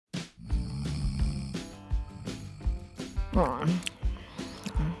Oh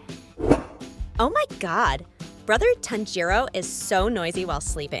my god, Brother Tanjiro is so noisy while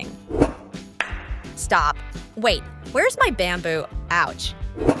sleeping. Stop. Wait, where's my bamboo? Ouch.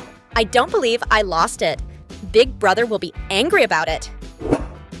 I don't believe I lost it. Big Brother will be angry about it.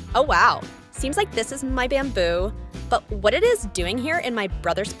 Oh wow, seems like this is my bamboo, but what it is doing here in my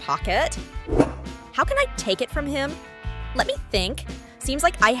brother's pocket? How can I take it from him? Let me think. Seems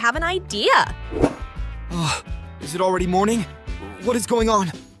like I have an idea. Oh, is it already morning? What is going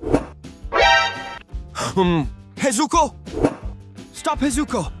on? Hezuko! Stop,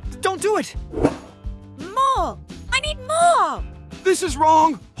 Hezuko! Don't do it! More! I need more! This is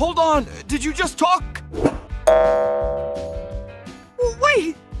wrong! Hold on! Did you just talk?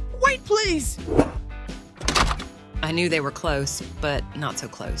 Wait! Wait, please! I knew they were close, but not so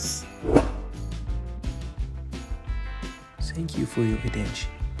close. Thank you for your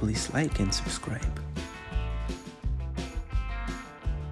attention. Please like and subscribe.